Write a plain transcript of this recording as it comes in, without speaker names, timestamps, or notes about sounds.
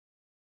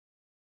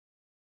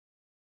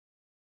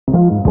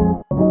So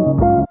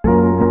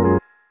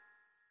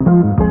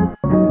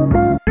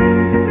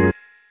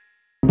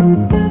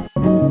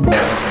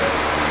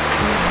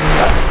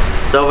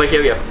over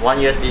here we have one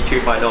USB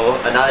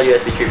 3.0, another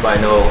USB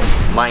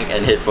 3.0, mic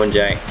and headphone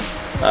jack,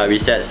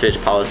 reset switch,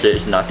 power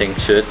switch, nothing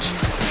switch.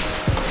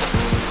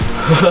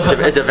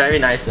 It's a very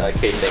nice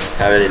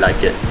casing. I really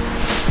like it.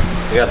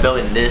 We got built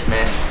in this,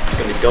 man. It's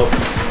gonna be dope.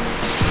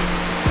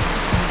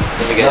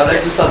 Let me get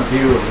let's do some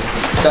view.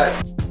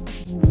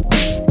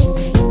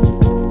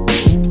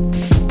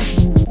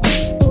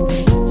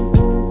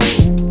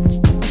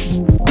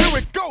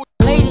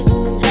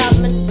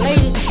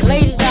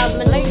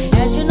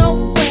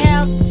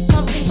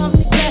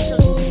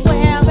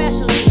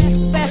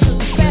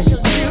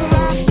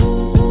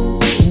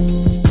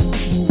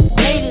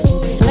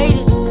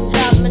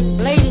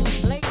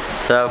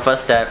 So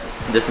first step,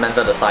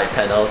 dismantle the side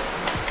panels.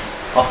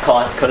 Of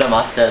course, Cooler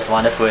Master is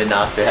wonderful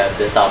enough to have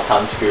this out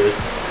thumb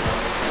screws.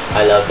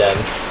 I love them.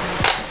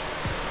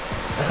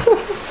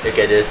 Look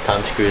at this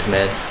thumb screws,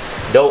 man.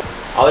 Dope.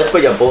 Always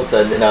put your bolts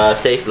in a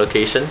safe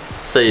location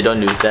so you don't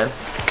lose them.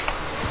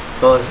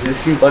 Oh,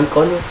 seriously, one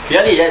corner?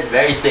 Really, that's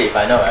very safe,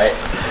 I know, right?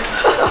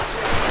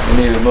 Let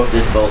me remove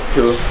this bolt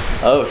too.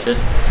 Oh shit.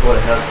 What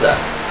the hell is that?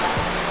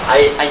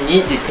 I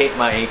need to take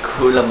my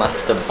Cooler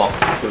Master box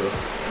too.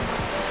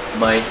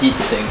 My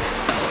heatsink.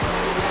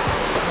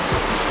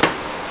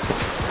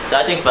 So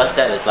I think first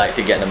step is like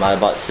to get the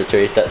motherboard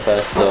situated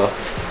first, so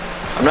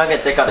I'm not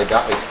gonna take out the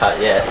graphics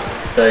card yet.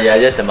 So yeah,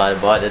 just the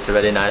motherboard. It's a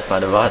really nice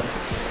motherboard.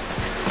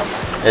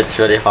 It's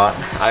really hot.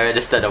 I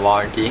registered the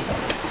warranty.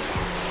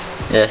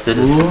 Yes, this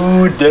is.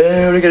 Ooh,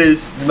 damn, look at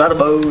this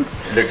motherboard.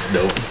 It looks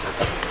dope.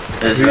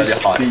 It's really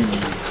hot.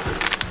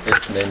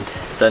 It's mint.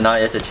 So now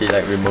you have to actually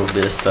like remove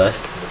this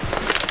first.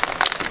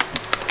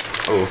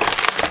 Oh,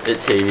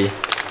 it's heavy.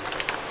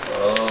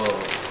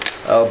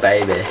 Oh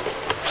baby.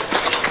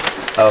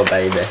 Oh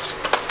baby.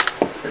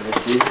 Let me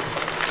see.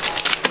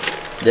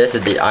 This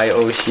is the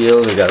I/O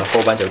shield. We got a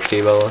whole bunch of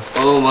cables.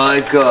 Oh my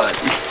god,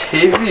 it's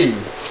heavy.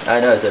 I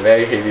know, it's a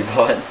very heavy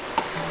board.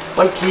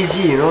 1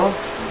 kg, you know?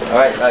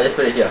 Alright, just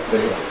put it here. Put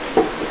it here.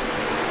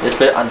 Just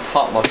put it on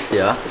top of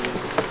here.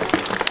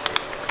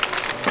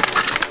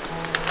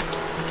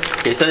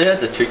 Okay, so here's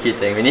the tricky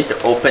thing. We need to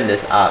open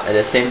this up at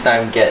the same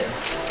time get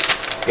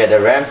the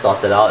RAM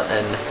sorted out,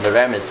 and the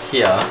RAM is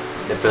here.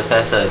 The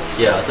processor is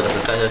here, so the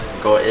processor has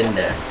to go in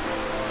there.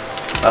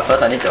 But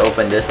first I need to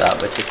open this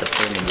up, which is a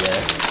pain in the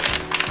ass.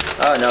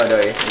 Oh no, don't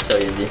worry, it's so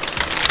easy.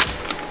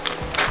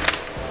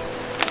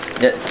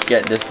 Let's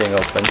get this thing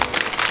open.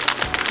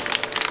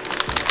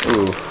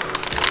 Ooh.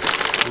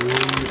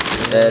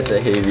 That's a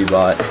heavy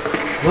board.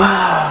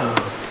 Wow!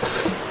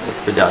 Let's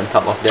put it on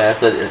top of there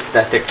so it's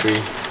static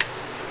free.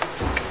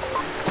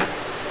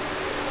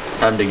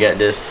 Time to get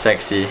this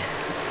sexy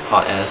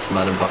hot ass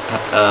motherboard,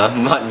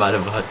 not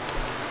motherboard,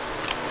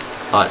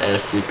 hot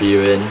ass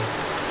CPU in.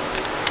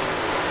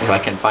 If I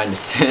can find the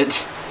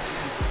switch.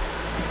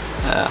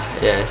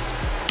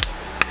 Yes,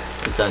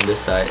 it's on this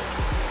side.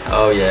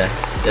 Oh yeah,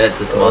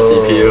 that's a small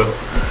CPU.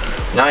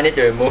 Now I need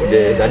to remove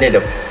this. I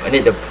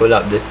need to pull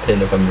up this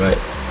pin if I'm right.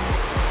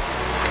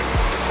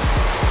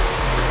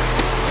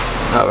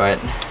 Alright,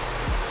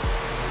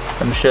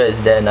 I'm sure it's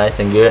there nice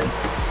and good.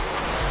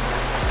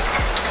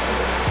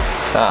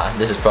 Ah,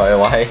 this is probably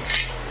why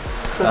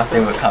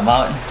nothing will come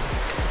out.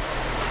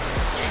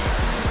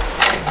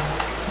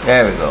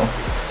 There we go.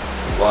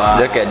 Wow.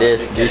 Look at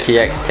this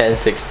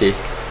GTX1060.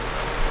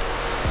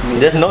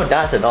 There's no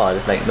dust at all.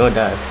 There's like no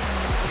dust.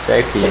 It's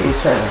very clean. Check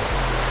this out.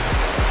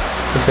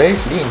 It's very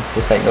clean.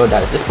 There's like no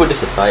dust. Just put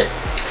this aside.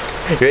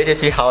 You ready to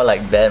see how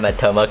like bad my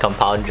thermal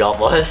compound job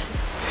was?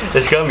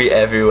 It's gonna be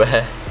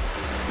everywhere.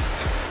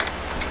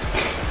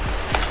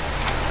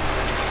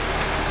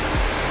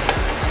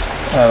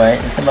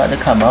 Alright, it's about to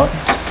come out.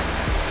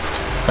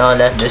 Now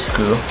left this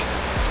screw.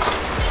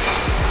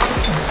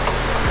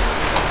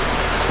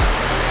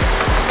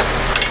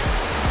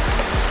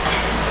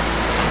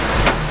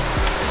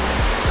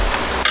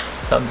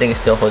 Something is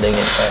still holding it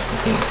back. I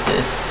think it's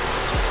this.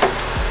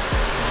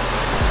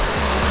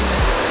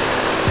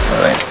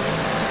 Alright.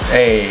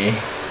 Hey.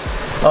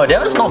 Oh, that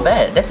was not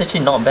bad. That's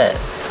actually not bad.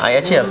 I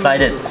actually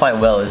applied it quite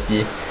well, you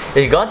see.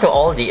 It got to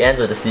all the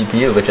ends of the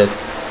CPU, which is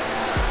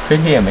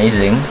pretty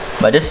amazing.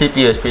 But this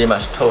CPU is pretty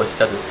much toast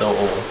because it's so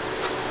old.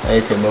 I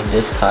need to remove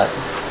this card.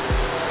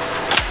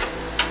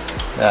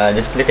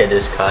 Just look at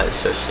this card, it's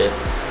so shit.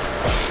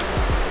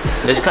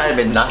 This card has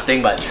been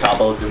nothing but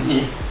trouble to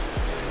me.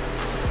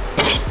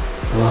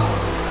 Wow.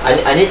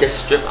 I need to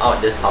strip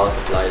out this power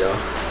supply though.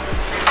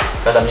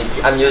 Because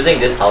I'm using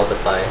this power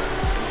supply.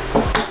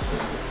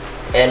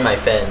 And my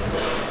fans.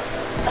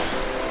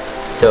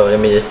 So let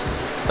me just...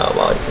 Oh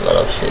wow, there's a lot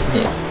of shit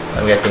here.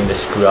 I'm getting the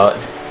screw out.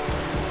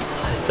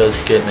 It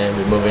feels good, man,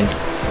 removing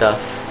stuff.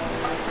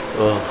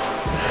 Oh.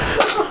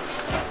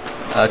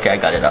 Okay, I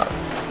got it out.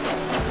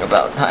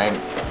 About time.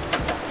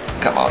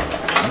 Come on.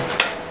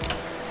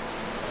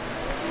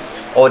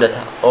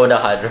 Older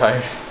hard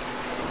drive.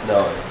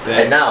 No.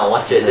 And now,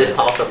 watch it. This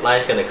power supply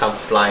is gonna come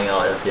flying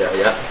out of here.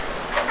 Yeah.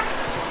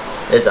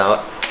 It's out.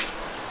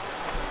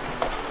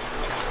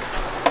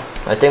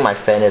 I think my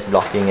fan is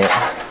blocking it.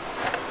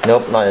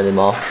 Nope, not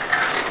anymore.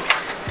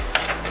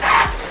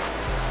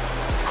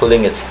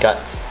 Pulling its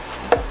guts.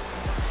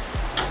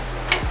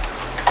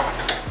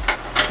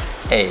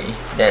 Hey,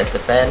 there's the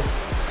fan.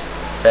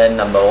 Fan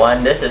number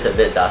 1. This is a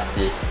bit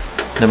dusty.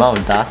 The amount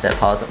of dust that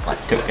power supply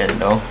took in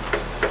though.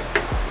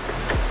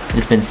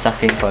 It's been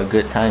sucking for a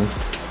good time.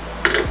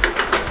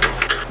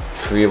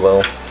 Free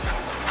will.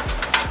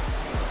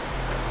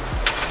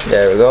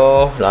 There we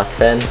go, last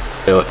fan.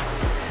 Built.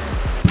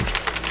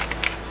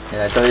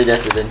 And I told you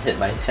this didn't hit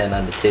my hand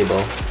on the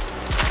table.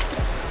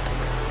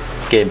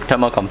 Okay,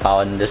 thermal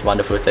compound, this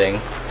wonderful thing.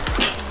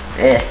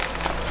 There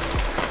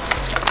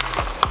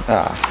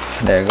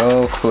you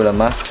go, Cooler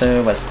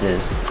Master. What's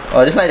this?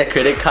 Oh, this is like the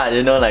credit card,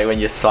 you know, like when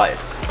you swipe,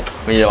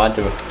 when you want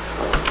to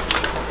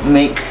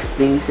make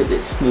things a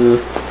bit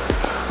smooth.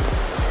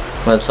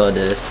 What's all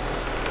this?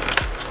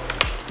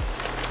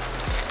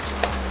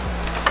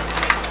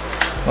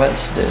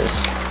 What's this?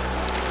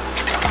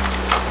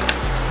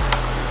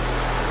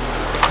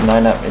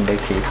 9-up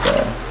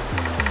indicator.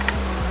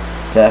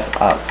 Left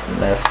up,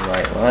 left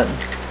right, what?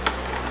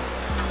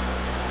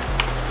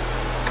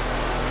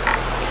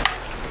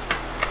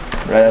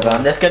 Right,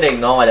 I'm just gonna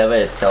ignore whatever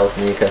it tells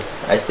me because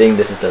I think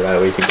this is the right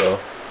way to go.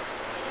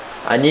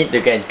 I need to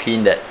get and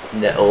clean that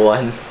old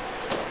one.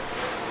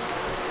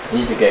 I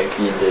need to get and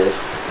clean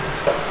this.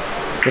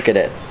 Look at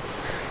that.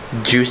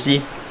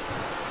 Juicy.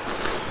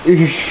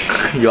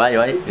 You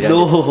want?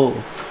 No.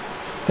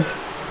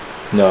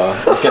 No,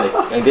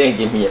 I'm gonna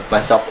give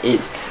myself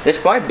 8. There's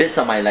probably bits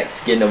on my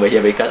skin over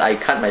here because I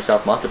cut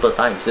myself multiple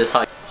times. This is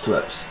how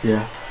Swaps,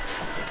 yeah.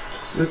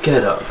 Look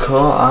at that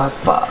Core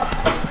Alpha.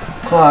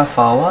 Core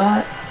Alpha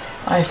what?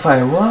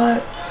 i5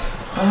 what?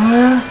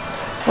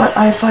 What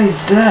i5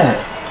 is that?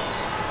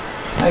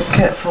 I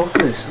can't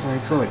focus. Oh my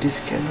god, this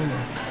camera.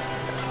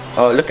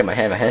 Oh, look at my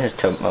hand. My hand has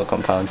thermal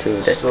compound too.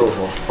 That's so good.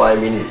 for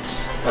 5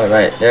 minutes.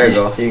 Alright, there you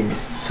go. This thing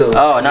is so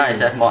Oh, nice.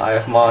 I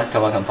have more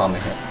thermal compound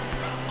in my hand.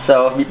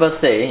 So people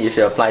say you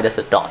should apply this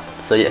a dot.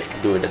 So you just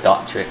do the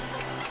dot trick.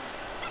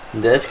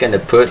 Just gonna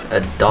put a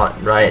dot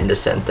right in the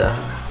center.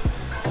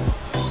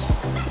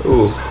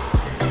 Ooh,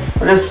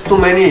 That's too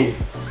many.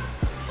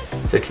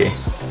 it's okay.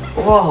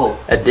 Wow.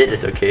 A bit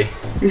is okay.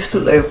 This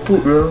look like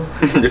poop, bro.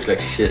 Looks like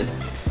shit.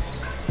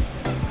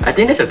 I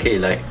think that's okay.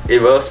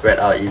 It will spread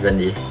out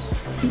evenly.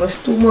 But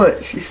it's too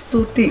much. It's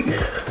too thick.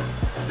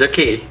 It's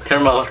okay.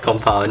 Thermal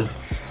compound.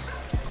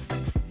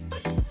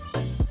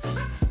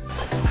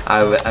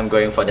 I'm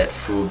going for that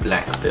full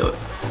black build.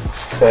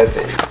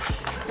 Savage.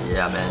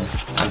 Yeah, man.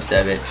 I'm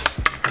savage.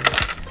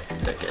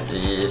 Look at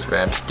these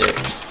RAM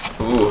sticks.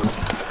 Ooh.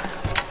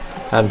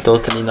 I'm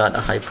totally not a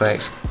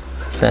HyperX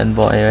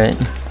fanboy, right?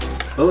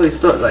 Oh,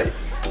 it's not like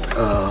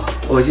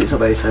oh, is it side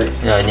by side?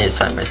 Yeah, I need it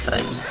side by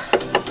side.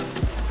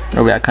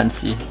 Oh wait, I can't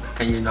see.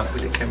 Can you not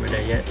put the camera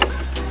there yet?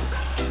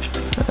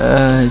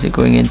 Is it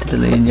going into the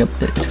lane? Yep,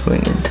 it's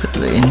going into the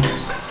lane.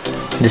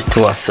 These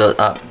two are filled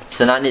up.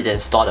 So now I need to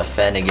install the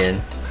fan again.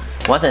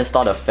 Once I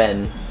install the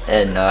fan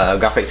and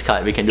graphics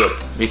card, we can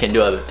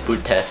do a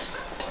boot test.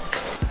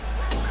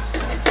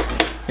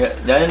 Yeah,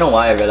 I don't know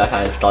why I realized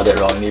I installed it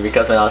wrongly,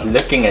 because when I was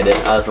looking at it,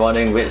 I was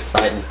wondering which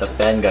side is the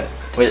fan gun.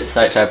 Which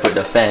side should I put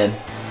the fan?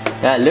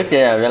 And I looked at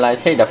it and I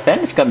realized, hey, the fan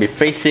is gonna be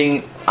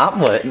facing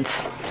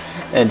upwards,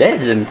 and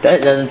that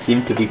doesn't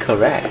seem to be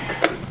correct.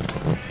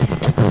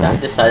 So I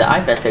decided I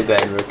better go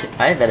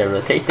and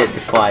rotate it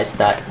before I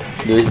start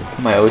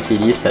my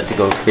OCD starts to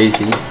go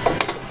crazy.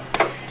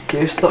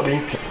 Can you stop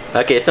being?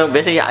 Okay, so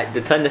basically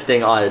to turn this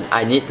thing on,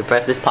 I need to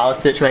press this power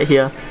switch right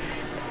here.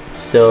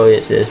 So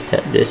it says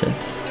tap this one.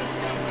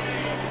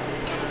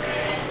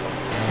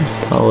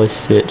 Power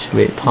switch,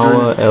 wait,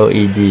 power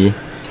LED.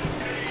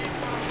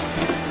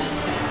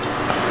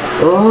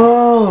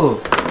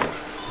 Oh!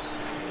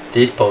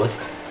 This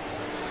post.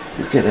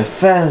 Look at the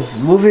fans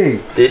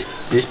moving. This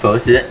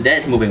post,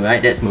 that's moving,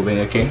 right? That's moving,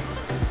 okay?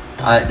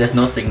 There's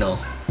no signal.